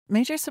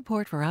Major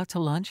support for Out to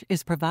Lunch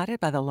is provided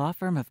by the law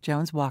firm of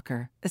Jones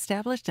Walker,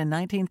 established in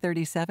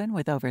 1937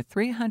 with over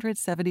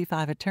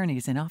 375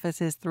 attorneys in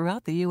offices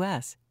throughout the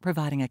U.S.,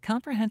 providing a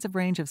comprehensive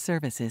range of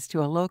services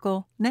to a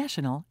local,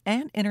 national,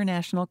 and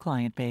international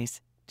client base.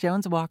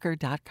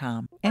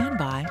 JonesWalker.com. And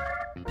by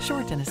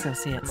Short &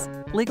 Associates,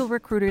 legal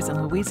recruiters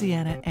in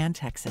Louisiana and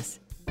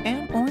Texas.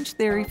 And Orange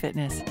Theory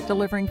Fitness,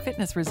 delivering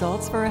fitness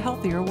results for a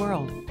healthier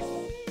world.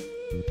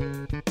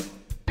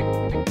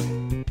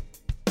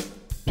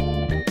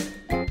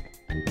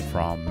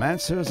 From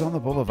Mansers on the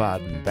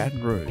Boulevard in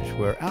Baton Rouge,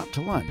 we're out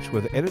to lunch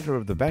with editor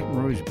of the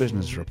Baton Rouge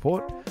Business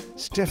Report,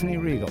 Stephanie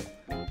Riegel.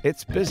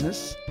 It's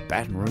business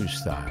Baton Rouge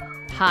style.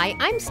 Hi,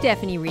 I'm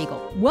Stephanie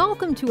Riegel.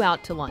 Welcome to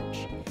Out to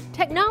Lunch.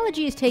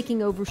 Technology is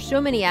taking over so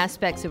many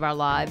aspects of our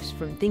lives,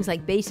 from things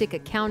like basic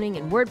accounting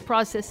and word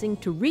processing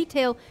to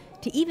retail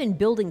to even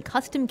building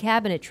custom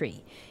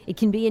cabinetry. It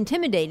can be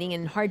intimidating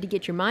and hard to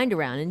get your mind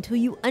around until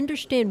you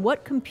understand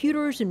what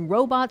computers and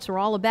robots are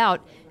all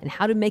about and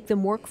how to make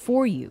them work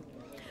for you.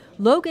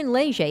 Logan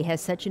Leger has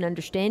such an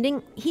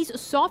understanding. He's a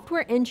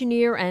software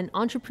engineer and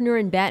entrepreneur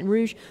in Baton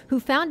Rouge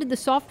who founded the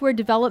software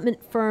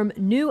development firm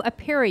New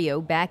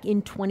Apereo back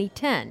in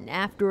 2010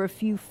 after a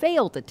few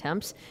failed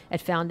attempts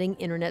at founding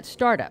internet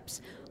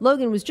startups.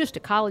 Logan was just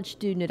a college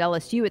student at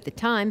LSU at the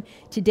time.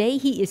 Today,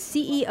 he is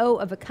CEO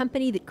of a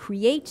company that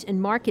creates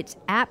and markets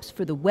apps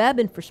for the web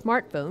and for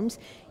smartphones.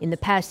 In the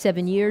past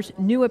 7 years,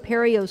 New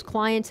Apereo's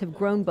clients have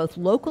grown both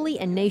locally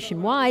and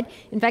nationwide.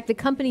 In fact, the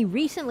company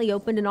recently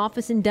opened an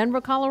office in Denver,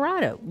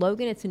 Colorado.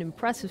 Logan, it's an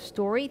impressive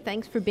story.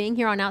 Thanks for being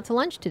here on Out to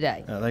Lunch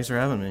today. Thanks for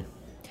having me.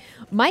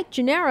 Mike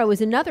Gennaro is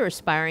another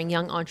aspiring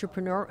young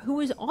entrepreneur who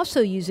is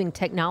also using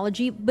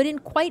technology, but in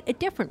quite a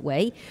different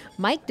way.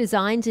 Mike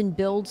designs and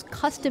builds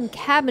custom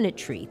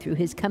cabinetry through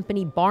his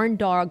company Barn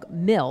Dog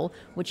Mill,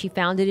 which he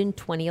founded in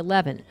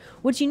 2011.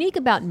 What's unique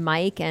about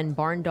Mike and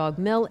Barn Dog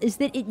Mill is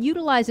that it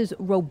utilizes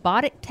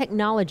robotic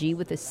technology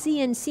with a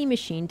CNC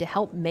machine to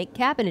help make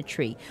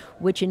cabinetry,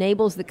 which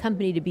enables the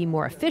company to be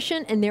more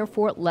efficient and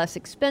therefore less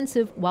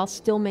expensive while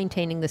still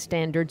maintaining the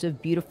standards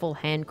of beautiful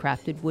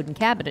handcrafted wooden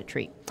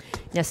cabinetry.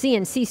 Now,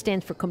 CNC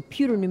stands for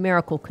Computer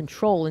Numerical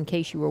Control, in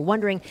case you were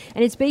wondering,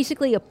 and it's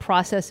basically a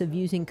process of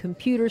using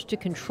computers to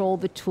control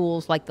the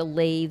tools like the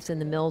lathes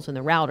and the mills and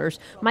the routers.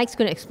 Mike's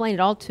going to explain it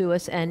all to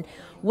us and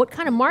what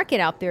kind of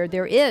market out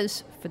there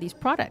is for these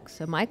products.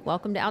 So, Mike,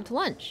 welcome to Out to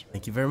Lunch.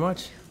 Thank you very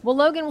much. Well,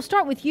 Logan, we'll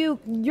start with you.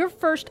 Your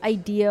first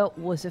idea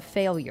was a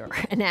failure,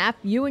 an app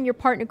you and your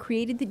partner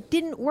created that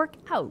didn't work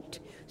out.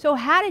 So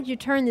how did you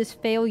turn this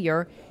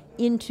failure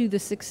into the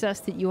success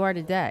that you are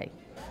today?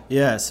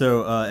 Yeah,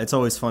 so it's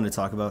always fun to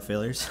talk about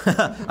failures.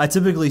 I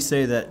typically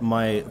say that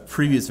my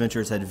previous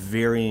ventures had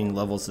varying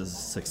levels of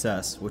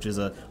success, which is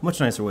a much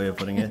nicer way of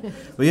putting it.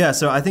 But yeah,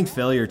 so I think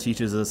failure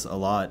teaches us a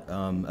lot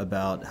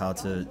about how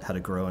to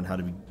grow and how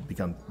to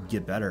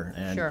get better.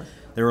 And sure.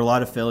 There were a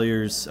lot of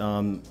failures.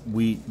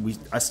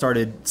 I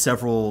started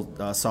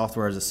several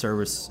software as a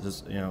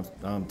service,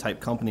 type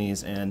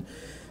companies, and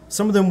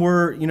some of them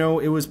were,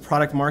 it was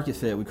product market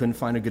fit. We couldn't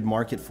find a good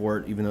market for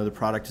it, even though the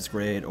product is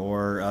great.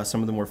 Or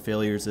some of them were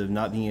failures of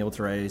not being able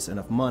to raise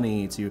enough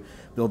money to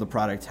build the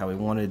product how we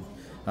wanted.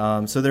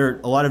 So there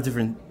are a lot of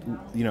different,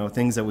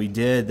 things that we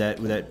did that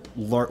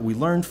we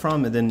learned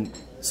from, and then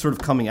sort of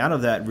coming out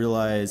of that,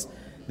 realized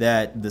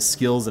that the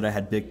skills that I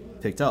had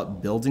picked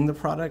up building the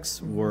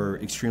products were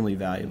extremely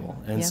valuable.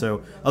 And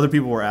so other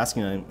people were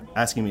asking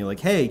me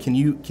like, hey, can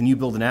you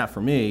build an app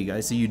for me?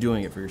 I see you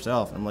doing it for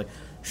yourself. And I'm like,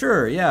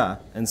 sure, yeah.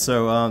 And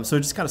so it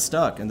just kind of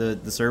stuck, and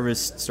the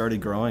service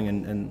started growing,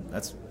 and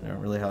that's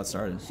really how it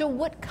started. So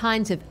what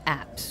kinds of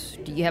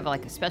apps? Do you have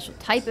like a special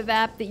type of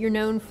app that you're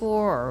known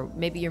for, or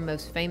maybe your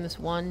most famous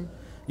one?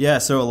 Yeah,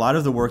 so a lot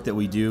of the work that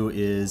we do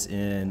is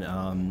in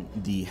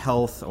the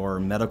health or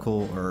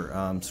medical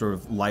or sort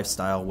of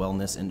lifestyle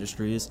wellness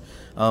industries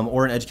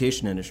or in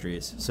education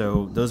industries.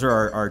 So those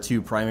are our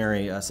two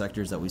primary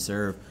sectors that we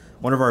serve.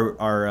 One of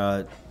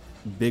our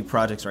big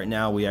projects right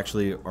now, we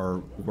actually are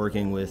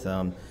working with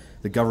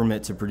the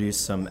government to produce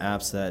some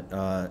apps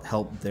that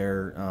help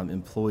their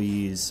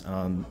employees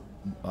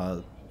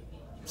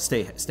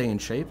stay in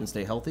shape and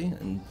stay healthy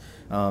and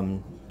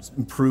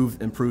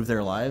improve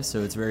their lives. So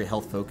it's very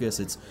health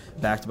focused. It's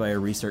backed by a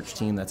research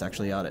team that's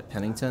actually out at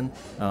Pennington.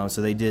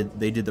 So they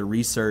did the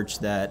research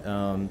that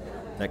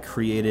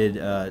created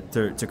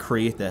to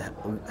create the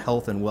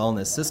health and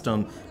wellness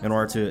system in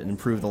order to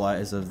improve the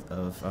lives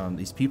of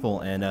these people,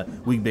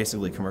 and we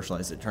basically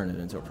commercialized it, turned it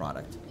into a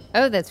product.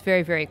 Oh, that's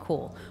very, very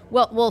cool.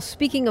 Well,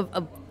 speaking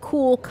of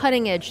cool,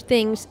 cutting-edge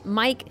things,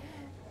 Mike,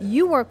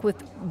 you work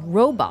with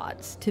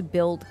robots to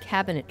build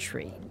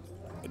cabinetry.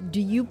 Do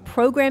you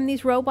program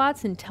these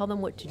robots and tell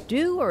them what to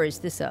do, or is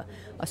this a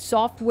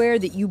software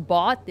that you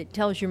bought that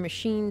tells your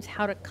machines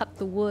how to cut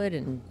the wood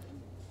and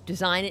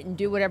design it and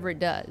do whatever it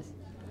does?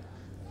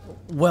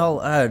 Well,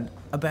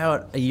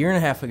 about a year and a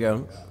half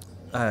ago,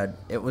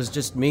 it was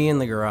just me in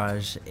the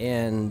garage,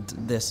 and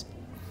this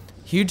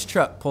huge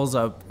truck pulls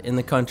up in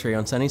the country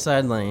on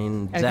Sunnyside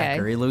Lane,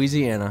 Zachary,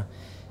 Louisiana,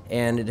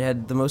 and it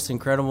had the most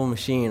incredible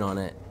machine on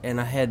it, and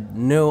I had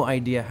no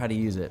idea how to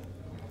use it.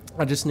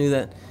 I just knew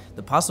that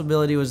the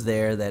possibility was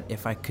there that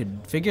if I could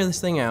figure this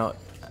thing out,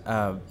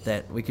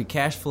 that we could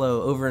cash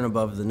flow over and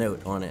above the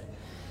note on it.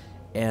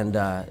 And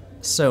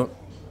so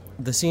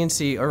the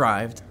CNC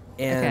arrived,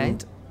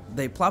 and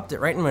they plopped it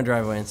right in my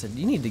driveway and said,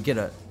 "You need to get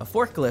a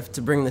forklift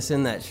to bring this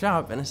in that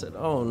shop." And I said,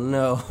 "Oh,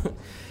 no."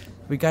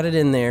 We got it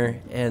in there,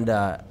 and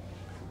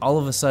all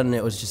of a sudden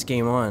it was just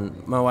game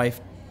on. My wife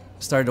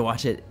started to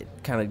watch it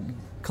kind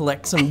of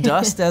collect some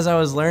dust as I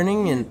was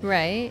learning. And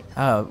Right.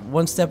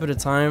 one step at a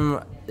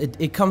time.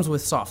 It comes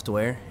with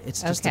software.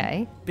 It's just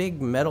Okay. a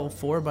big metal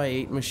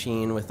 4x8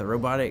 machine with a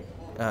robotic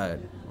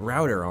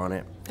router on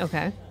it.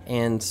 Okay.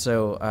 And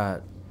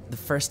so the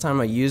first time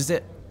I used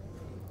it,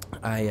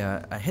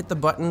 I hit the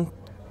button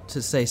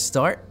to say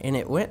start, and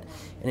it went,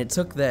 and it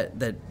took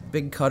that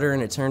big cutter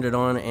and it turned it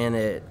on, and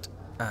it,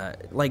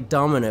 like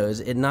dominoes,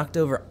 it knocked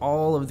over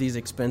all of these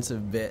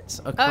expensive bits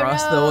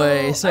across the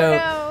way.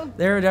 So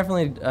there were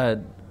definitely,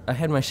 I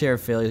had my share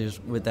of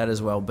failures with that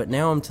as well, but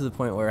now I'm to the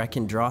point where I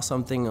can draw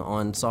something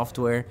on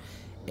software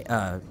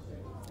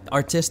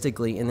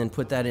artistically and then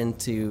put that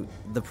into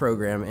the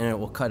program, and it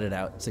will cut it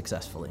out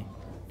successfully.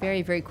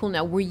 Very, very cool.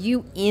 Now, were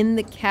you in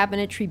the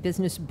cabinetry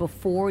business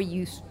before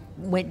you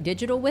went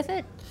digital with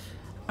it?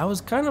 I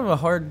was kind of a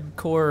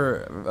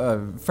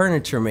hardcore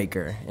furniture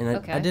maker,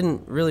 and I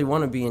didn't really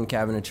want to be in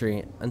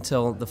cabinetry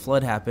until the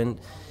flood happened,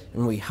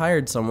 and we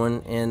hired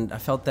someone, and I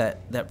felt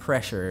that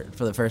pressure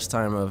for the first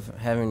time of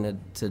having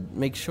to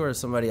make sure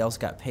somebody else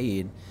got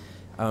paid,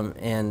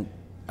 and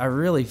I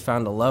really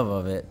found a love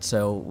of it.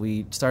 So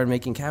we started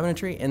making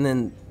cabinetry, and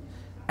then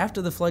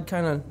after the flood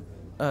kind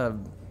of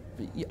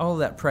all of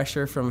that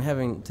pressure from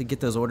having to get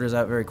those orders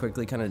out very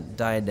quickly kind of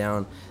died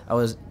down, I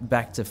was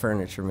back to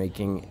furniture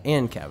making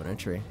and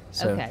cabinetry.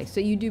 So, So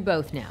you do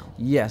both now.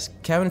 yes,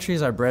 cabinetry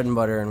is our bread and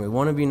butter, and we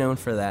want to be known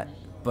for that,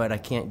 but I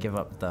can't give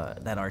up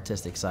that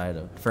artistic side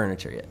of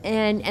furniture yet.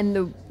 And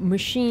the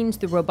machines,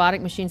 the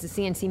robotic machines, the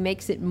CNC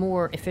makes it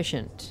more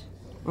efficient.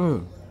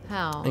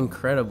 How?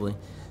 Incredibly.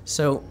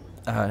 So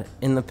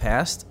in the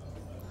past,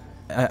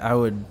 I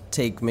would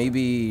take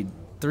maybe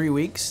 3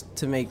 weeks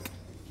to make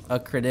a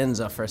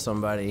credenza for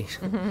somebody.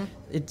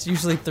 It's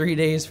usually 3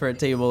 days for a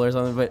table or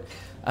something, but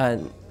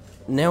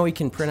now we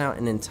can print out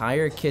an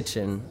entire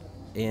kitchen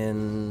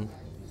in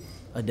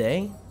a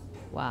day.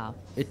 Wow.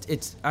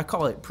 It's I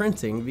call it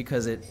printing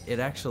because it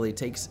actually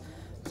takes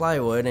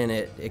plywood and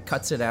it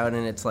cuts it out,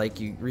 and it's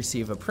like you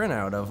receive a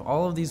printout of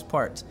all of these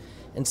parts.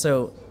 And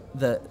so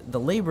the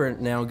labor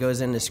now goes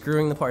into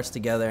screwing the parts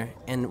together,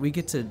 and we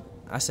get to,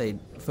 I say,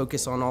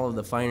 focus on all of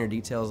the finer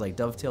details like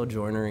dovetail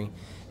joinery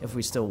if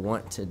we still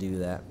want to do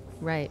that.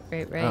 Right.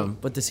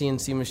 But the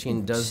CNC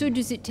machine does. So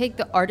does it take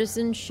the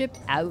artisanship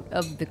out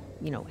of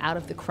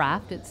the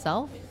craft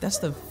itself? That's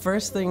the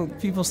first thing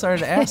people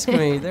started to ask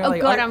me. They're Oh,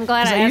 like, good, I'm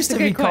glad 'cause I it asked used a to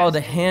be good called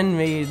a question.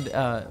 handmade,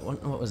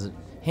 what was it?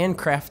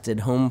 Handcrafted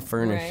home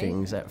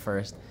furnishings at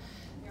first.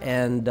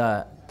 And,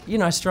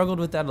 I struggled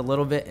with that a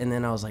little bit, and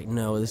then I was like,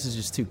 no, this is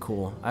just too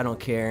cool. I don't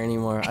care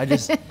anymore.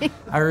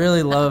 I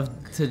really love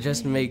to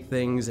just make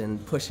things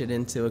and push it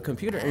into a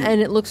computer. And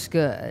it looks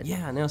good.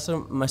 Yeah, no,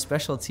 so my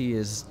specialty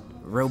is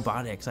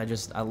robotics.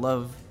 I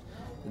love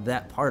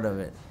that part of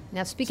it.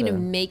 Now, speaking So- of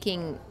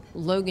making,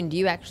 Logan, do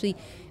you actually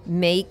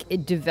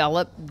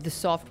develop the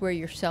software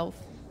yourself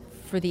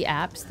for the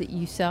apps that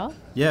you sell?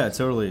 Yeah,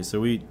 totally.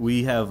 So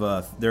we have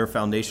there are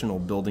foundational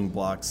building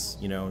blocks,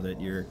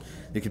 that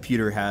the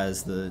computer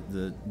has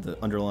the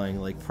underlying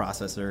like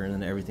processor and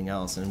then everything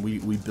else, and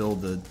we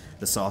build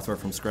the software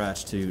from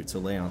scratch to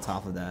lay on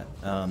top of that.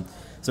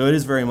 So it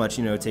is very much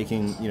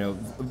taking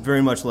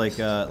very much like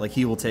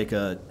he will take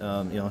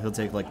he'll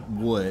take like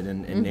wood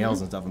and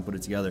nails and stuff and put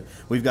it together.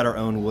 We've got our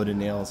own wood and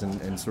nails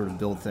and sort of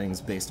build things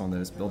based on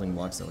those building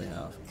blocks that we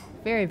have.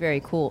 Very, very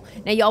cool.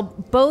 Now, y'all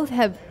both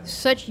have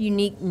such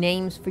unique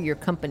names for your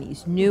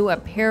companies, New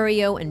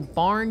Apereo and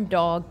Barn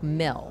Dog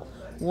Mill.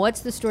 What's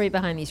the story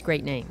behind these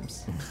great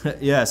names?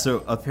 Yeah, so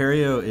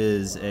apereo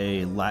is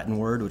a Latin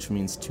word which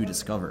means to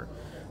discover.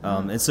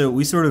 And so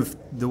we sort of,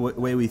 the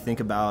way we think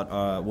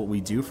about what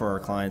we do for our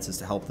clients is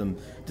to help them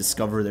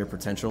discover their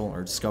potential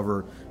or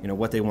discover,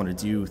 what they want to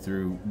do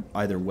through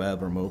either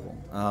web or mobile.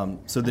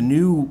 So the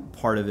new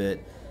part of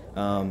it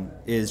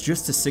is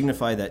just to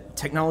signify that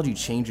technology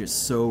changes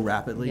so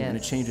rapidly, and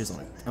it Yes. changes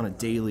on a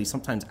daily,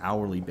 sometimes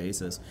hourly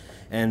basis,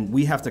 and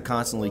we have to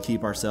constantly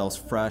keep ourselves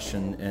fresh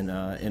and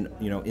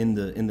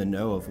in the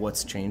know of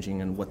what's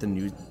changing and what the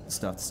new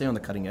stuff, to stay on the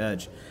cutting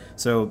edge.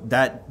 So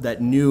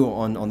that new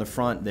on the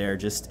front there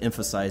just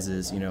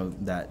emphasizes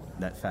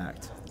that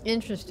fact.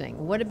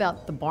 Interesting. What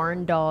about the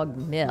Barn Dog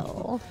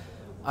Mill?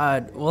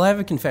 Well, I have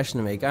a confession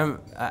to make.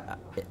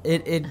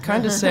 It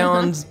kind of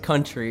sounds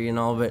country and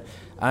all, but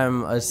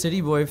I'm a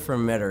city boy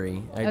from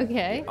Metairie.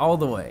 Okay. All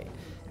the way.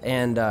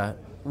 And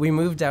we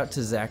moved out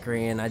to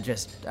Zachary, and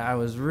I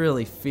was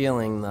really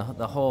feeling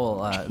the whole.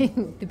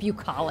 The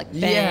bucolic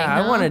thing.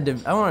 Yeah, huh?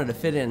 I wanted to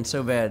fit in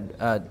so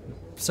bad.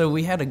 So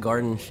we had a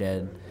garden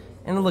shed,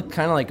 and it looked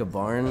kind of like a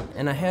barn.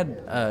 And I had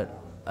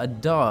a a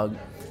dog.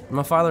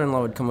 My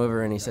father-in-law would come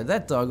over and he said,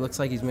 that dog looks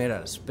like he's made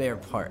out of spare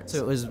parts. So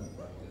it was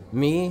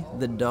me,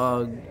 the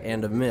dog,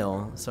 and a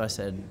mill. So I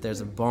said,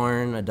 there's a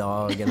barn, a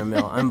dog, and a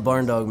mill. I'm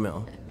Barn Dog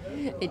Mill.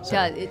 It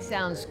does. It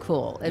sounds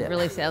cool. It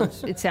really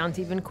sounds. It sounds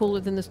even cooler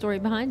than the story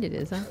behind it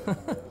is, huh?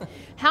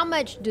 How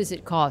much does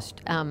it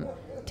cost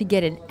to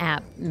get an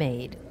app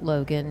made,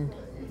 Logan?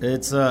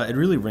 It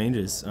really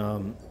ranges.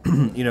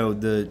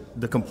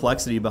 The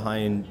complexity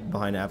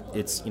behind app.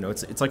 It's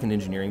like an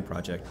engineering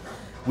project.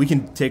 We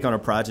can take on a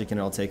project and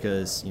it'll take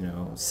us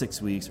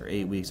 6 weeks or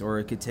 8 weeks, or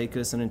it could take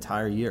us an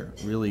entire year.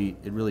 It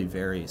really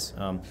varies.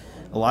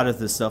 A lot of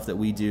the stuff that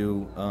we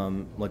do,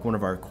 like one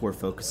of our core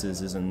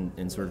focuses is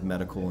in sort of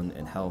medical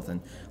and health,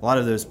 and a lot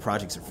of those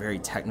projects are very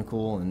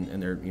technical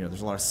and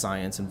there's a lot of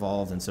science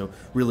involved, and so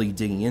really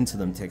digging into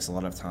them takes a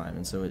lot of time,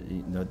 and so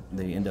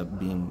they end up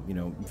being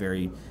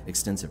very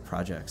extensive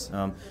projects.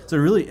 So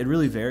it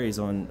really varies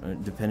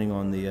depending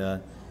on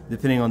the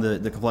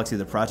complexity of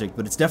the project,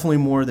 but it's definitely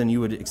more than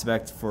you would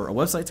expect for a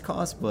website to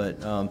cost,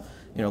 but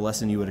less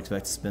than you would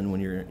expect to spend when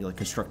you're like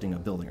constructing a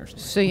building or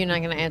something. So you're not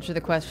going to answer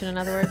the question, in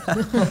other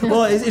words?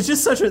 Well, it's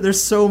just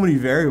there's so many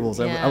variables.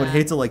 Yeah. I would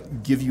hate to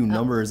give you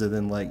numbers and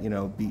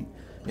then be.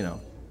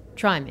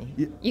 Try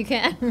me. You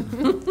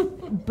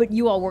can. But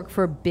you all work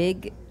for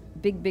big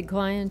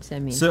clients? I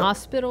mean,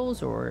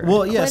 hospitals or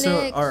clinics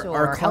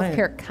or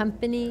healthcare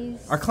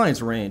companies? Our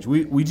clients range.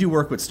 We do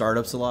work with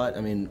startups a lot.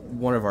 I mean,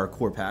 one of our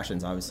core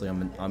passions, obviously,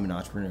 I'm an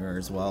entrepreneur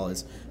as well,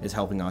 is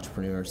helping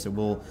entrepreneurs. So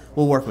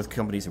we'll work with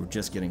companies who are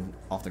just getting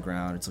off the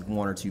ground. It's like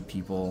one or two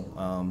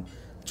people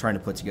trying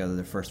to put together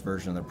their first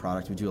version of their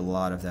product. We do a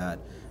lot of that.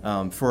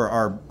 For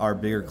our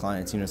bigger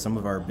clients, some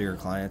of our bigger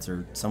clients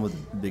are some of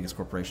the biggest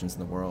corporations in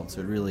the world.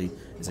 So it really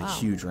is a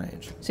huge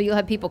range. So you'll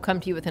have people come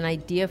to you with an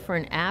idea for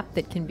an app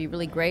that can be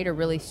really great or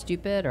really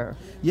stupid, or?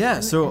 Yeah.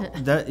 So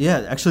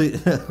actually,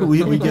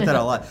 we get that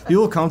a lot.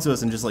 People come to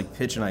us and just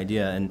pitch an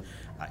idea, and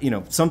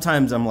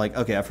sometimes I'm like,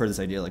 okay, I've heard this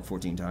idea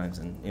 14 times,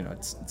 and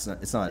it's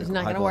not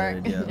going to work.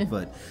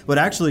 Idea. but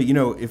actually,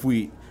 if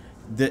we.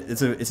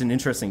 It's an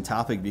interesting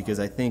topic because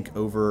I think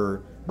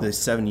over the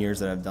 7 years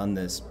that I've done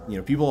this,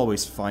 people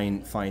always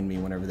find me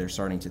whenever they're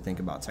starting to think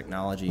about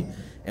technology.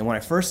 And when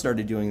I first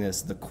started doing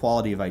this, the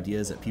quality of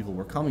ideas that people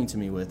were coming to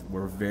me with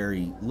were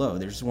very low.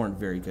 There just weren't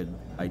very good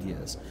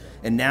ideas.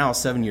 And now,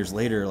 7 years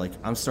later,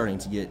 I'm starting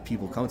to get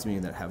people come to me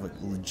that have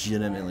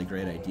legitimately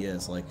great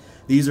ideas.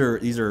 These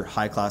are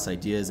high class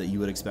ideas that you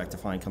would expect to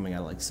find coming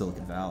out of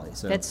Silicon Valley.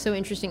 So that's so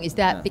interesting. Is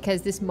that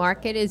because this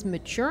market is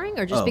maturing,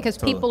 or just because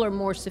totally. People are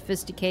more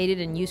sophisticated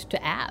and used to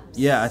apps?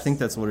 Yeah, I think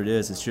that's what it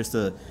is. It's just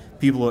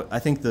I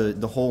think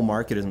the whole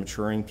market is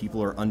maturing.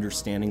 People are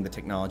understanding the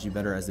technology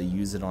better as they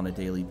use it on a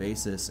daily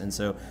basis. And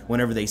so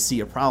whenever they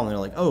see a problem, they're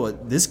like, oh,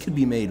 this could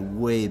be made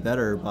way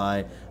better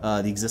by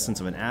the existence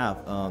of an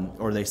app.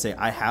 Or they say,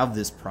 I have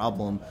this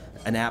problem,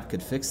 an app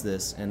could fix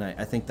this. And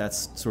I think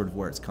that's sort of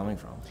where it's coming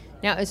from.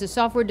 Now, as a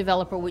software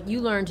developer, what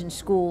you learned in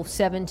school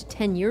 7 to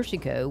 10 years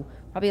ago,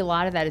 probably a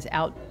lot of that is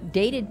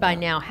outdated by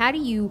now. How do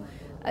you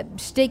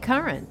stay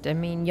current? I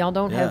mean, y'all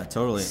don't have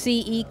totally.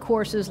 CE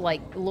courses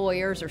like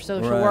lawyers or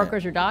social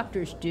workers or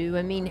doctors do.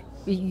 I mean,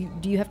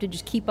 do you have to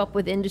just keep up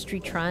with industry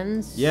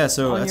trends? Yeah,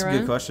 so that's a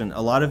good question.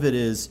 A lot of it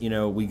is,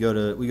 we go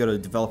to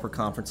developer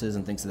conferences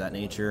and things of that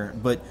nature.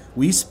 But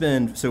we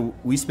spend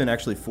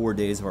actually 4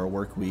 days of our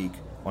work week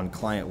on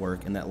client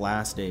work, and that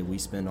last day we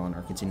spend on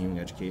our continuing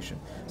education.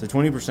 So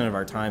 20% of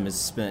our time is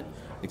spent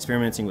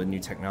experimenting with new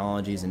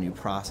technologies and new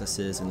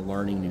processes and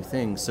learning new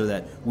things so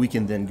that we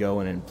can then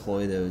go and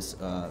employ those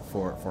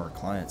for our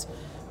clients.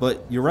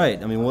 But you're right.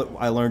 I mean, what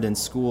I learned in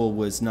school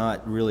was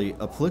not really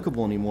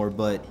applicable anymore,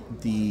 but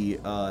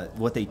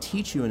what they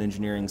teach you in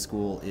engineering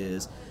school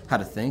is how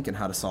to think and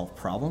how to solve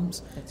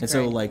problems. That's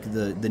and great.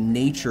 So the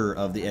nature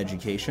of the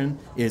education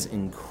is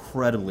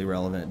incredibly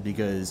relevant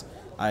because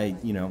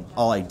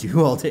all I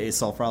do all day is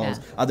solve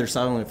problems, either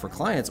solving it for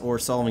clients or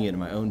solving it in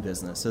my own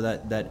business. So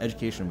that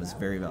education was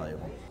very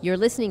valuable. You're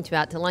listening to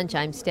Out to Lunch.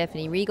 I'm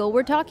Stephanie Riegel.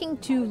 We're talking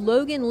to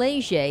Logan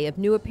Leger of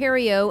New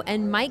Apereo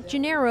and Mike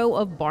Gennaro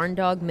of Barn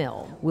Dog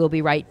Mill. We'll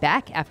be right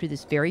back after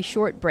this very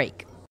short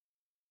break.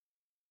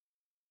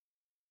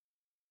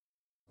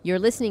 You're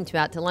listening to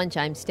Out to Lunch.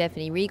 I'm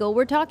Stephanie Riegel.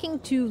 We're talking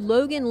to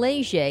Logan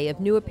Leger of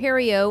New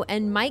Apereo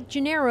and Mike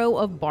Gennaro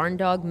of Barn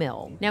Dog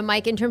Mill. Now,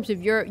 Mike, in terms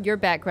of your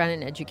background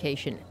in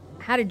education,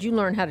 how did you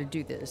learn how to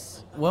do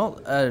this? Well,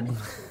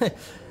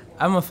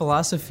 I'm a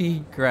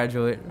philosophy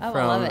graduate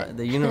from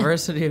the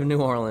University of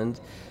New Orleans,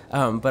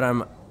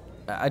 but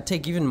I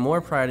take even more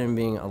pride in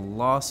being a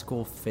law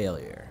school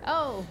failure.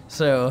 Oh.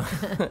 So,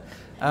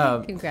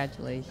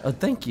 congratulations. Oh,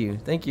 thank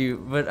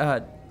you.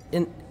 But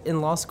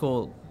in law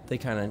school, they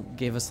kind of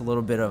gave us a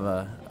little bit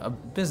of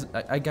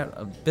I got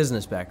a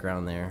business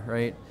background there,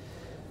 right?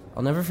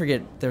 I'll never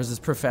forget, there was this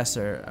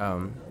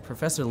professor,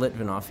 Professor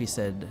Litvinoff, he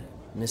said,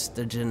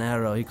 Mr.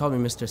 Gennaro, he called me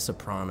Mr.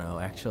 Soprano,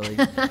 actually.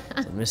 So,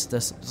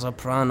 Mr.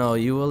 Soprano,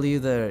 you will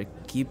either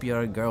keep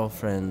your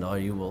girlfriend or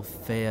you will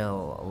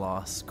fail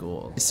law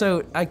school.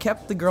 So I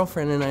kept the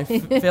girlfriend and I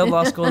failed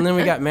law school, and then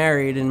we got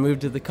married and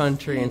moved to the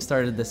country and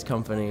started this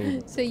company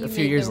a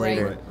few years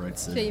later.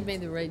 So you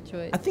made the right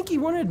choice. I think he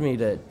wanted me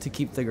to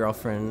keep the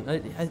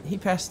girlfriend. He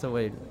passed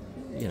away,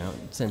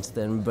 since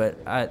then, but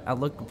I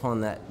look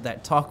upon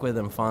that talk with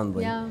him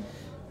fondly. Yeah.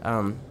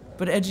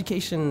 But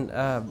education,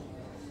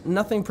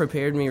 nothing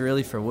prepared me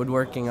really for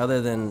woodworking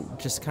other than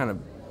just kind of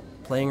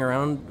playing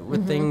around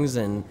with things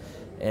and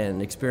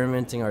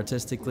experimenting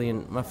artistically.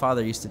 And my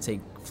father used to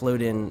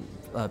float in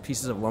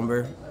pieces of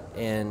lumber,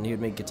 and he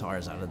would make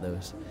guitars out of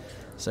those.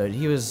 So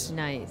he was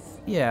nice.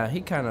 Yeah,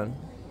 he kind of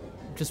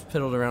just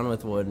piddled around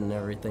with wood and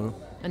everything.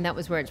 And that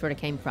was where it sort of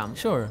came from.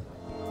 Sure.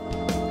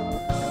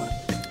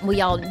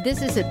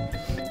 This is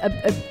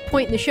a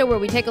point in the show where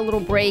we take a little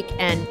break,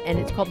 and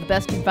it's called The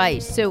Best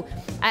Advice. So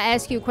I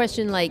ask you a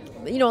question like,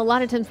 a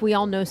lot of times we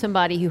all know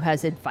somebody who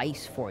has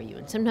advice for you.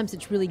 And sometimes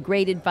it's really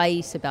great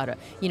advice about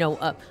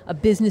a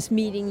business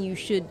meeting you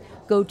should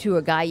go to,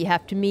 a guy you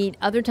have to meet.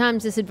 Other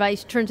times this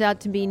advice turns out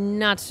to be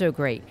not so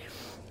great.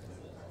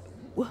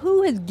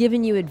 Who has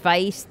given you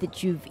advice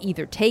that you've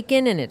either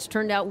taken and it's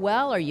turned out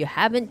well, or you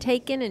haven't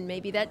taken and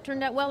maybe that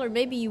turned out well, or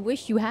maybe you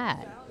wish you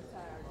had?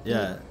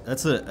 Yeah,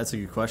 that's a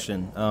good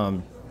question.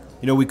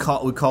 We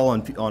call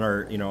on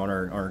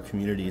our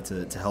community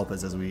to help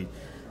us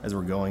as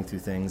we're going through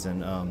things,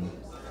 and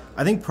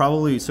I think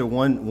probably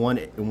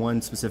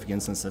one specific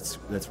instance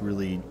that's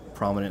really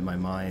prominent in my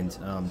mind.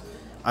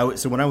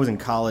 So when I was in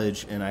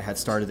college and I had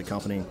started the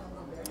company,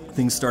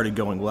 things started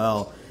going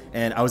well,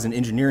 and I was in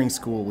engineering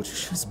school, which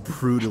is just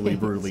brutally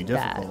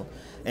difficult,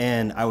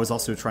 and I was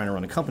also trying to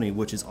run a company,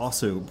 which is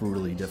also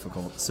brutally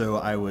difficult. So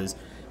I was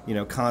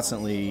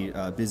constantly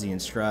busy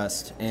and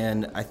stressed.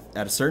 And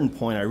at a certain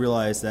point, I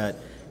realized that,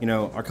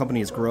 our company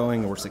is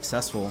growing and we're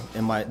successful.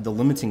 And the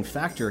limiting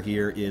factor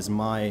here is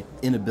my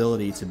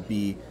inability to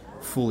be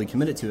fully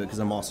committed to it because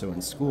I'm also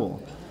in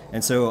school.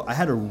 And so I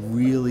had a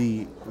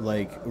really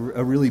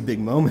big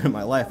moment in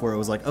my life where I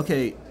was like,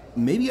 okay,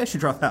 maybe I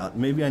should drop out.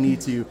 Maybe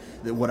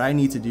what I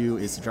need to do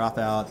is to drop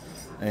out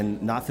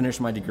and not finish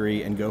my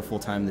degree and go full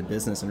time in the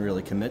business and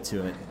really commit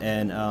to it.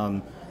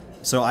 And,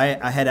 so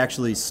I had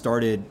actually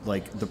started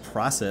the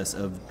process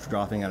of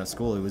dropping out of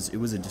school. It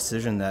was a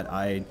decision that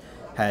I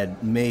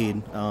had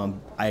made.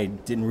 I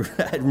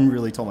hadn't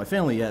really told my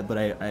family yet, but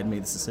I had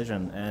made this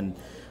decision. And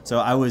so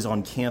I was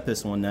on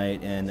campus one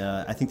night, and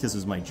I think this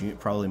was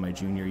probably my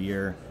junior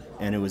year,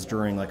 and it was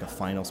during a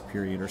finals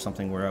period or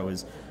something where I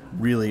was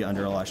really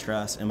under a lot of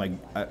stress. And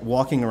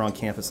walking around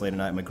campus late at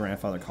night, my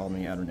grandfather called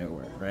me out of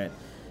nowhere, right?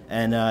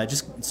 And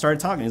just started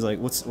talking. He's like,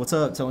 "What's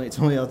up? Tell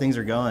me how things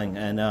are going."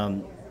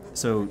 And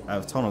so I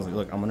was telling him, I was like,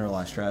 look, I'm under a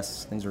lot of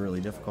stress. Things are really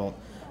difficult.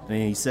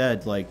 And he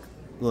said,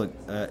 look,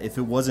 if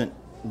it wasn't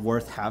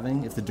worth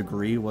having, if the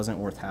degree wasn't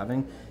worth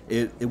having,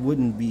 it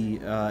wouldn't be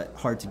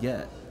hard to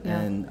get. Yeah.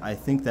 And I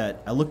think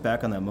that I look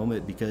back on that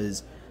moment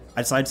because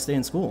I decided to stay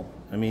in school.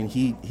 I mean,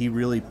 he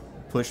really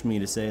pushed me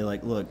to say,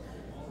 look,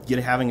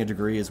 having a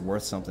degree is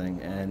worth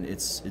something, and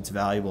it's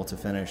valuable to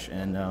finish.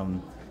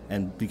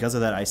 And because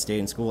of that, I stayed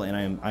in school,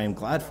 and I am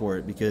glad for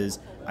it because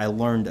I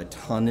learned a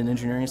ton in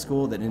engineering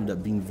school that ended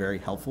up being very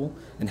helpful.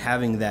 And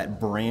having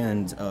that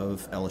brand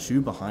of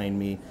LSU behind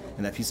me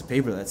and that piece of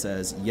paper that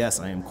says,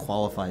 yes, I am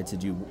qualified to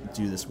do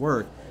this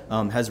work,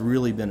 has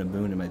really been a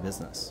boon in my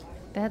business.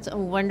 That's a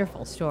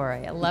wonderful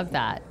story. I love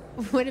that.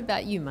 What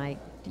about you, Mike?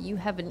 Do you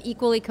have an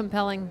equally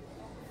compelling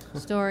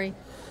story?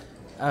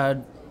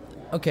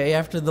 Okay,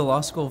 after the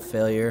law school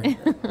failure,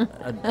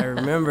 I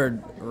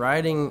remembered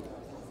riding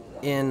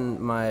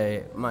in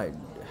my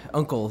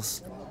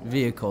uncle's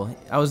vehicle.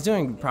 I was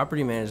doing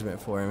property management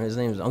for him. His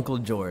name is Uncle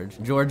George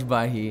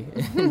Bahi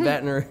in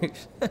Baton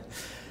Rouge.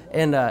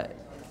 And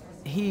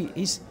he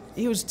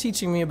was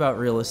teaching me about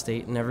real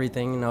estate and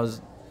everything, and I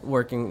was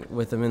working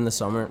with him in the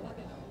summer.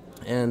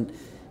 And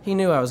he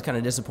knew I was kind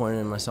of disappointed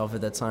in myself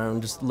at that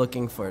time, just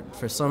looking for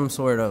some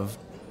sort of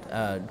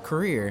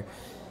career.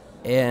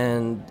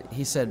 And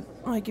he said,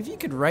 Mike, if you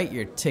could write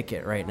your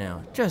ticket right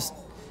now, just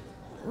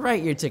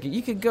write your ticket.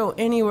 You could go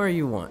anywhere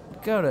you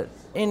want. Go to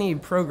any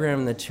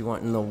program that you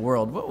want in the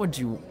world. What would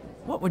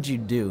you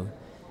do?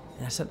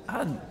 And I said,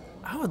 I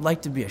would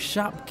like to be a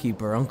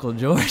shopkeeper, Uncle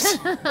George.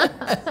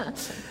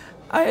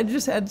 I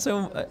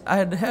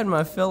had had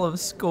my fill of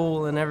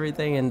school and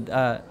everything,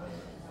 and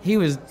he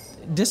was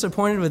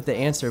disappointed with the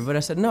answer, but I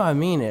said, no, I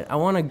mean it. I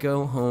want to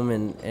go home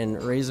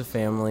and raise a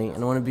family,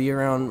 and I want to be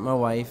around my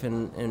wife,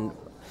 and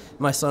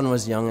my son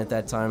was young at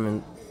that time,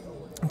 and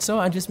so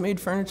I just made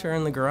furniture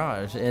in the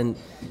garage, and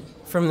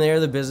from there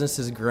the business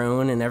has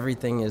grown and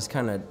everything has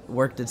kind of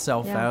worked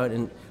itself out,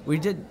 and we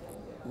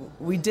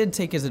did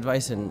take his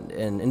advice and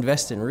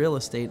invest in real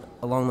estate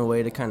along the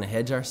way to kind of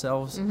hedge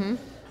ourselves, and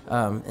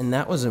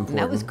that was important.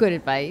 And that was good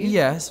advice.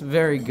 Yes,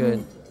 very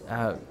good.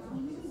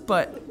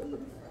 But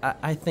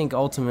I think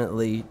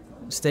ultimately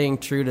staying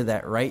true to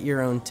that, write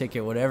your own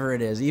ticket, whatever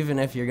it is, even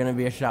if you're going to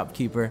be a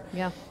shopkeeper,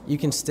 you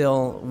can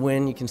still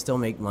win, you can still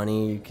make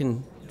money, you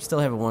can still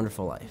have a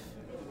wonderful life.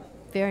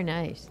 Very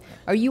nice.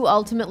 Are you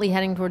ultimately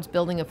heading towards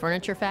building a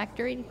furniture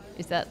factory?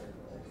 Is that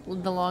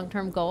the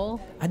long-term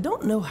goal? I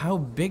don't know how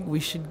big we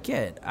should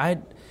get.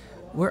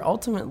 We're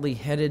ultimately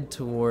headed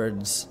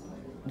towards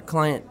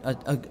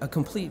a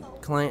complete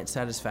client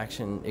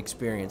satisfaction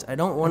experience. I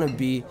don't want to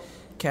be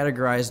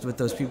categorized with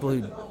those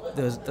people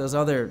those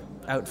other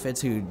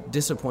outfits who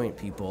disappoint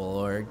people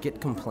or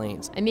get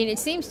complaints. I mean, it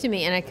seems to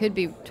me, and I could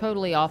be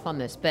totally off on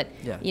this, but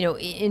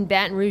in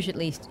Baton Rouge at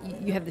least,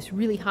 you have this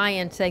really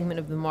high-end segment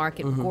of the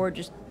market,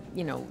 gorgeous,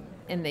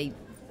 and they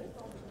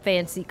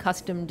fancy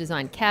custom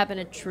designed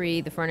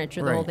cabinetry, the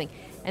furniture, the whole thing.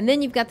 And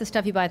then you've got the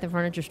stuff you buy at the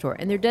furniture store.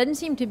 And there doesn't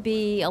seem to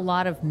be a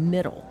lot of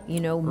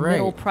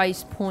middle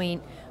price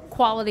point,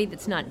 quality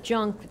that's not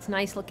junk, that's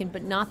nice looking,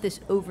 but not this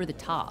over the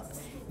top.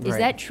 Is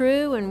that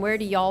true? And where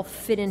do y'all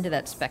fit into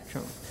that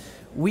spectrum?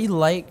 We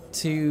like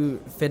to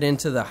fit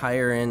into the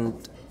higher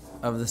end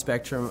of the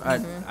spectrum.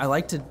 I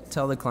like to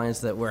tell the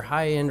clients that we're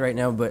high end right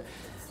now, but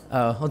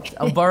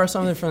I'll borrow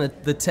something from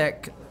the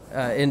tech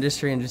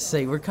industry and just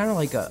say we're kind of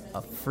like a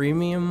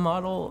freemium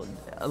model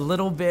a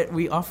little bit.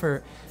 We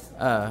offer,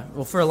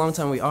 for a long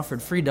time we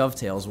offered free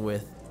dovetails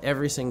with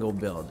every single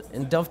build.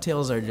 And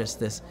dovetails are just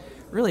this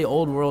really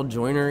old world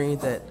joinery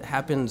that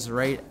happens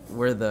right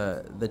where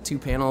the two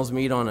panels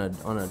meet on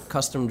a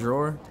custom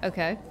drawer.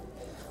 Okay.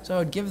 So I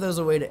would give those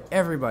away to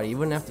everybody. You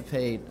wouldn't have to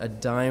pay a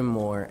dime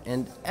more.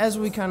 And as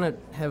we kind of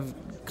have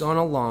gone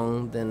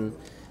along, then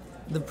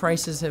the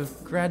prices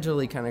have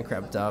gradually kind of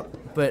crept up.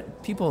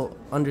 But people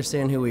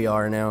understand who we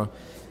are now.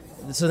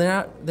 So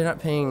they're not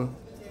paying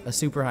a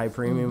super high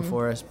premium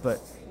for us, but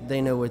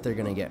they know what they're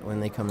going to get when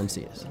they come and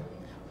see us.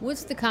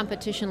 What's the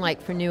competition like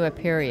for new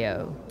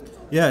Apereo?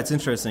 Yeah, it's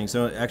interesting.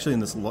 So actually, in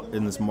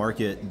this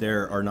market,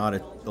 there are not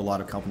a lot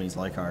of companies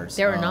like ours.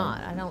 There are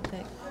not, I don't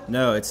think.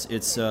 No, it's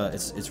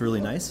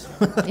really nice,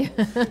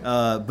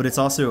 but it's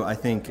also, I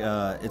think,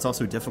 it's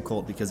also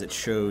difficult because it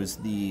shows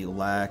the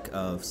lack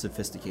of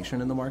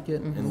sophistication in the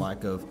market and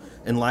lack of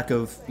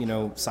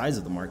size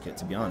of the market,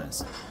 to be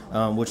honest,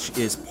 which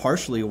is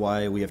partially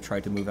why we have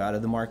tried to move out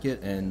of the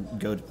market and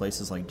go to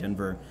places like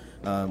Denver,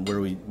 where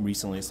we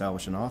recently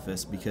established an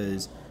office,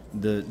 because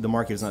the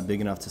market is not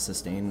big enough to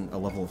sustain a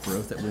level of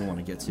growth that we want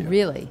to get to.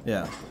 Really?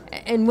 Yeah.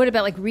 And what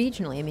about like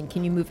regionally? I mean,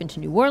 can you move into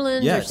New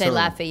Orleans or say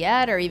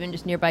Lafayette or even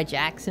just nearby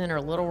Jackson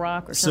or Little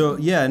Rock or something?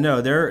 So yeah,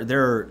 no,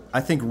 there.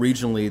 I think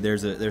regionally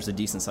there's a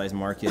decent sized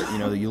market.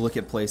 You look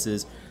at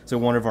places. So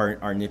one of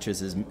our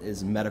niches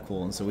is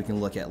medical, and so we can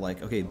look at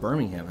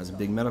Birmingham has a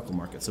big medical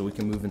market, so we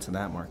can move into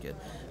that market.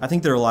 I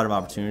think there are a lot of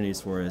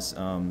opportunities for us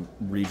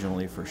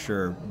regionally for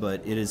sure,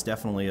 but it is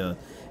definitely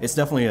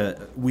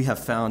we have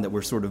found that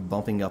we're sort of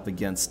bumping up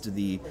against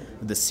the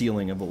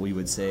ceiling of what we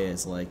would say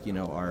is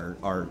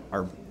our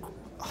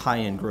high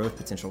end growth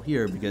potential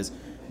here, because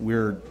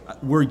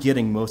we're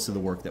getting most of the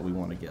work that we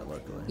want to get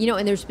locally.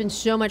 And there's been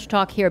so much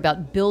talk here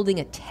about building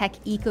a tech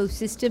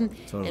ecosystem.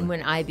 Totally. And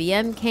when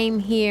IBM came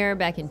here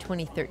back in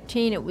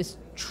 2013, it was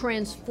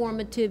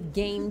transformative,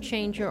 game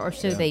changer, or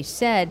so they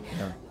said.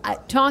 Yeah.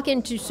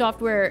 Talking to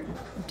software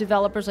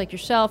developers like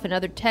yourself and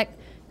other tech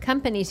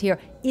companies here,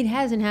 it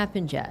hasn't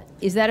happened yet.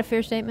 Is that a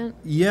fair statement?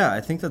 Yeah, I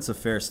think that's a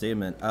fair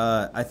statement.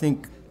 I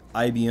think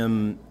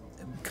IBM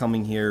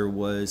coming here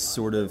was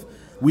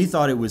we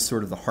thought it was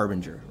sort of the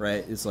harbinger,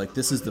 right? It's like,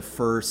 this is the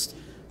first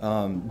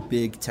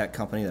big tech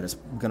company that is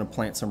going to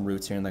plant some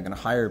roots here, and they're going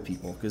to hire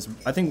people. Because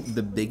I think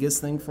the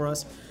biggest thing for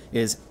us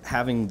is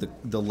having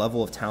the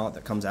level of talent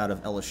that comes out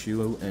of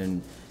LSU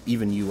and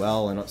even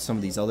UL and some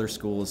of these other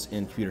schools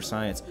in computer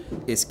science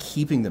is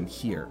keeping them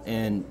here.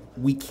 And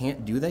we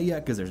can't do that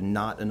yet because there's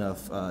not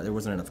enough, there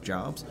wasn't enough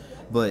jobs.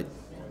 But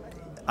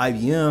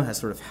IBM has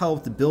sort of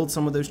helped to build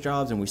some of those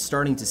jobs, and we're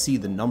starting to see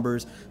the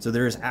numbers. So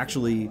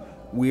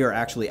we are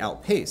actually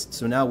outpaced.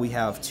 So now we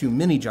have too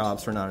many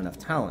jobs for not enough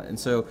talent. And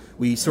so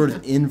we sort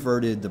of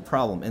inverted the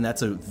problem, and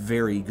that's a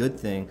very good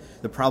thing.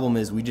 The problem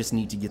is we just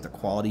need to get the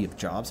quality of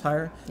jobs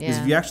higher. Because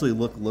if you actually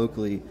look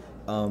locally,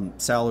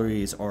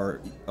 salaries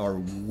are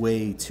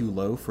way too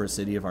low for a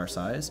city of our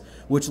size,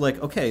 which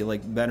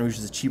Baton Rouge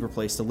is a cheaper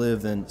place to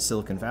live than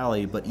Silicon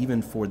Valley, but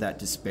even for that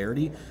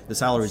disparity, the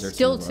salaries are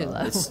still too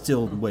low. It's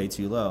still way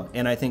too low.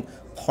 And I think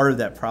part of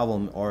that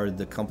problem are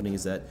the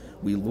companies that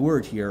we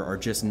lured here are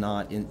just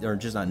not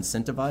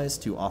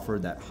incentivized to offer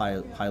that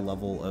high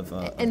level of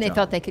and they job.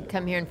 Thought they could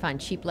come here and find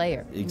cheap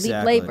labor.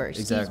 Exactly.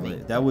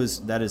 That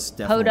is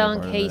definitely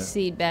Podunk,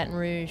 Hayseed, Baton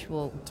Rouge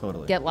will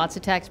get lots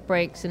of tax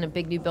breaks in a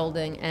big new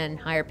building and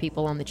hire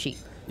people on the cheap.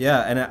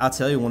 Yeah, and I'll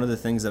tell you, one of the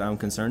things that I'm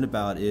concerned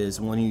about is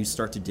when you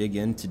start to dig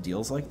into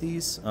deals like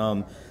these,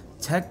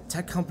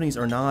 tech companies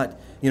are not,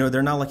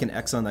 they're not like an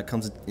Exxon that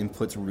comes and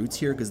puts roots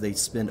here because they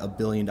spend $1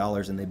 billion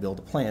and they build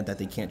a plant that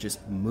they can't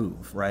just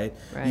move, right?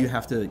 You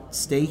have to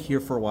stay here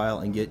for a while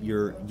and get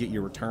your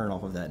return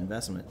off of that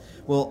investment.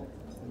 Well,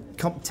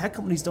 tech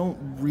companies don't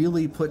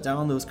really put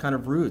down those kind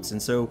of roots.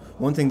 And so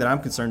one thing that I'm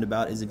concerned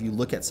about is if you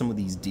look at some of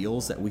these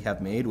deals that we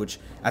have made, which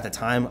at the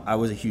time I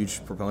was a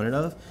huge proponent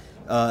of,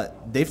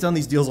 they've done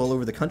these deals all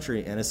over the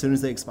country, and as soon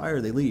as they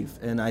expire, they leave.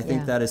 And I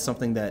think that is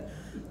something that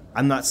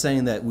I'm not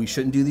saying that we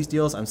shouldn't do these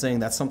deals. I'm saying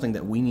that's something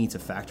that we need to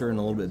factor in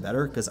a little bit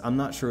better, because I'm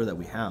not sure that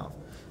we have.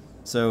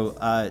 So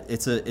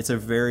it's a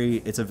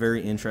very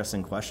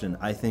interesting question.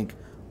 I think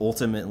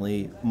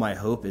ultimately my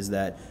hope is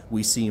that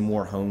we see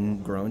more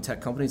homegrown tech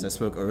companies. I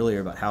spoke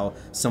earlier about how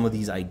some of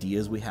these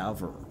ideas we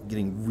have are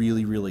getting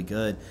really, really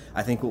good.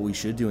 I think what we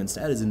should do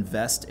instead is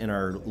invest in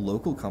our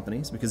local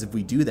companies, because if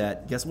we do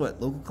that, guess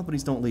what? Local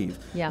companies don't leave.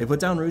 Yeah. They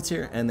put down roots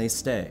here and they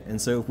stay. And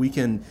so if we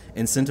can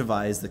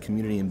incentivize the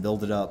community and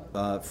build it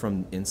up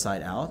from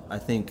inside out, I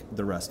think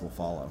the rest will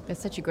follow.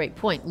 That's such a great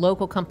point.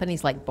 Local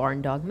companies like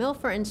Barn Dog Mill,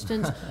 for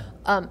instance.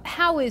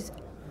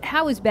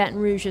 How is Baton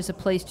Rouge as a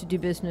place to do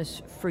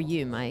business for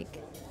you,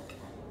 Mike?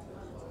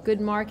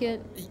 Good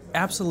market?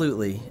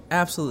 Absolutely,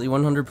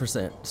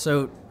 100%.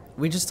 So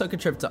we just took a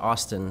trip to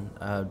Austin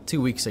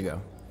 2 weeks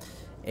ago,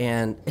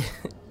 and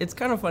it's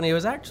kind of funny. It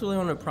was actually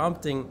on a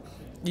prompting.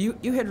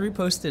 You had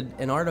reposted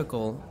an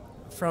article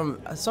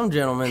from some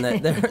gentleman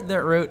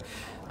that wrote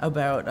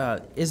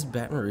about is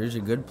Baton Rouge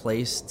a good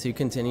place to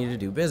continue to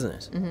do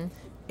business? Mm-hmm.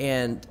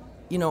 And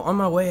on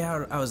my way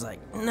out, I was like,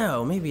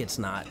 no, maybe it's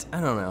not. I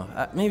don't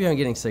know. Maybe I'm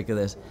getting sick of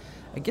this.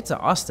 I get to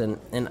Austin,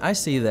 and I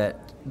see that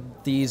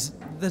the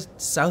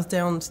South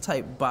Downs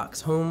type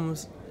box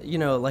homes,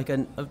 like a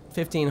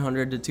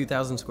 1,500 to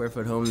 2,000 square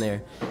foot home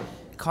there,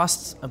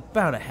 costs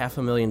about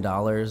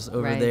 $500,000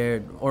 over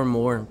there or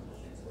more.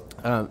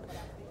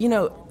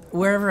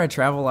 Wherever I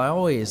travel, I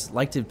always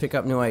like to pick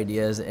up new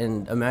ideas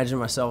and imagine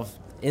myself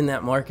in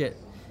that market.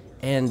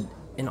 And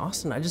in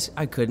Austin,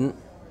 I couldn't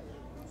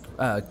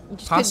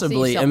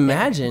possibly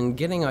imagine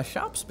getting a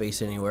shop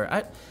space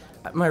anywhere.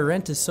 My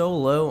rent is so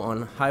low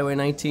on Highway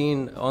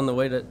 19 on the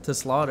way to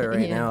Slaughter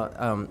right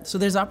now. So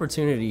there's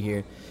opportunity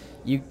here.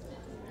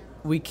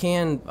 We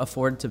can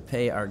afford to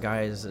pay our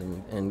guys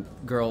and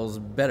girls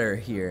better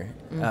here,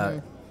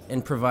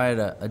 and provide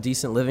a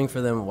decent living for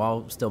them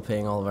while still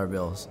paying all of our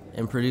bills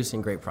and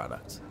producing great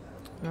products.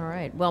 All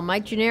right. Well,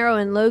 Mike Gennaro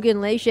and Logan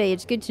Leger,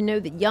 it's good to know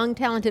that young,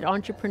 talented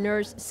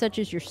entrepreneurs such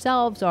as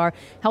yourselves are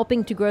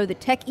helping to grow the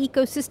tech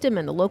ecosystem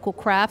and the local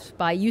crafts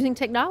by using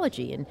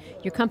technology. And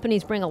your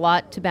companies bring a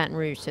lot to Baton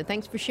Rouge. So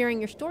thanks for sharing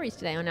your stories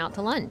today on Out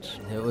to Lunch.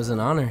 It was an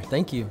honor.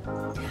 Thank you.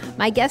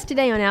 My guests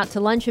today on Out to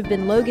Lunch have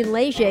been Logan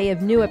Leger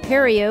of New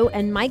Apereo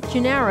and Mike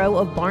Gennaro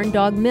of Barn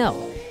Dog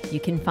Mill. You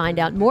can find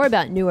out more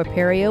about New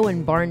Apereo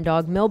and Barn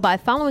Dog Mill by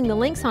following the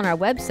links on our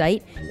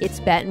website.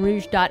 It's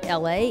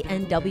batonrouge.la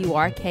and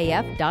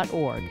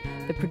wrkf.org.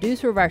 The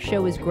producer of our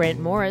show is Grant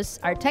Morris.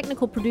 Our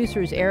technical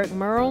producer is Eric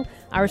Merle.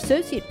 Our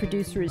associate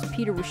producer is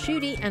Peter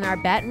Raschuti. And our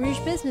Baton Rouge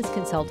business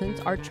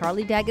consultants are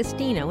Charlie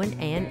D'Agostino and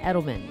Ann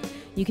Edelman.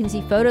 You can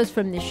see photos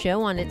from this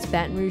show on its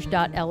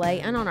batonrouge.la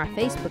and on our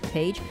Facebook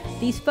page.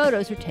 These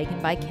photos are taken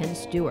by Ken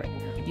Stewart.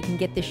 You can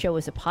get this show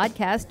as a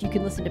podcast, you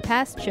can listen to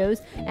past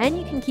shows, and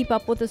you can keep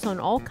up with us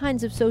on all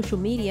kinds of social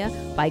media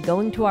by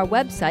going to our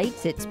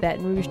websites. It's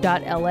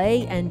batonrouge.la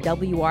and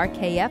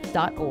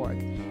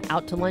wrkf.org.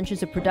 Out to Lunch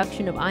is a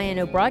production of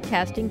INO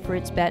Broadcasting for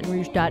its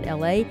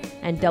batonrouge.la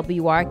and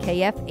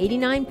WRKF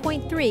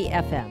 89.3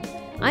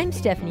 FM. I'm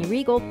Stephanie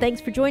Riegel.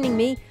 Thanks for joining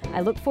me.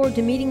 I look forward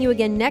to meeting you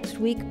again next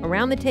week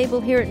around the table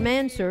here at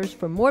Mansur's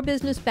for more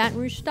business Baton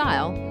Rouge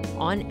style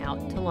on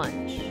Out to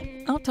Lunch.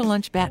 Out to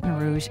Lunch Baton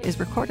Rouge is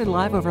recorded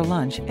live over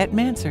lunch at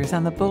Mansur's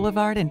on the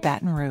Boulevard in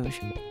Baton Rouge.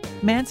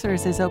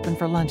 Mansur's is open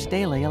for lunch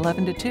daily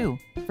 11 to 2,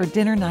 for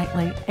dinner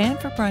nightly, and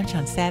for brunch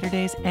on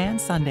Saturdays and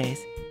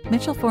Sundays.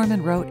 Mitchell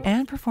Foreman wrote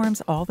and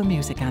performs all the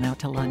music on Out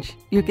to Lunch.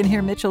 You can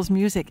hear Mitchell's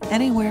music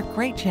anywhere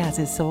great jazz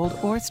is sold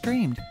or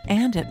streamed,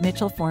 and at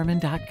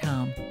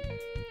mitchellforeman.com.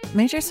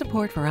 Major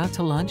support for Out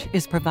to Lunch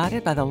is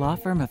provided by the law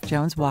firm of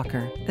Jones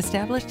Walker,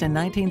 established in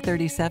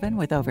 1937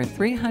 with over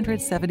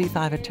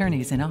 375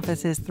 attorneys in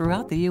offices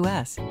throughout the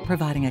U.S.,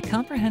 providing a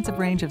comprehensive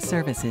range of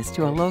services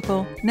to a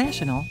local,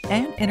 national,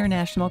 and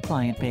international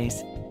client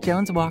base.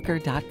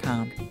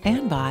 JonesWalker.com.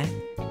 And by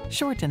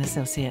Short &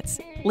 Associates,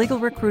 legal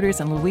recruiters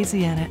in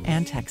Louisiana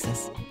and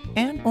Texas.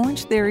 And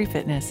Orange Theory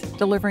Fitness,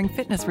 delivering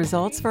fitness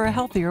results for a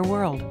healthier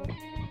world.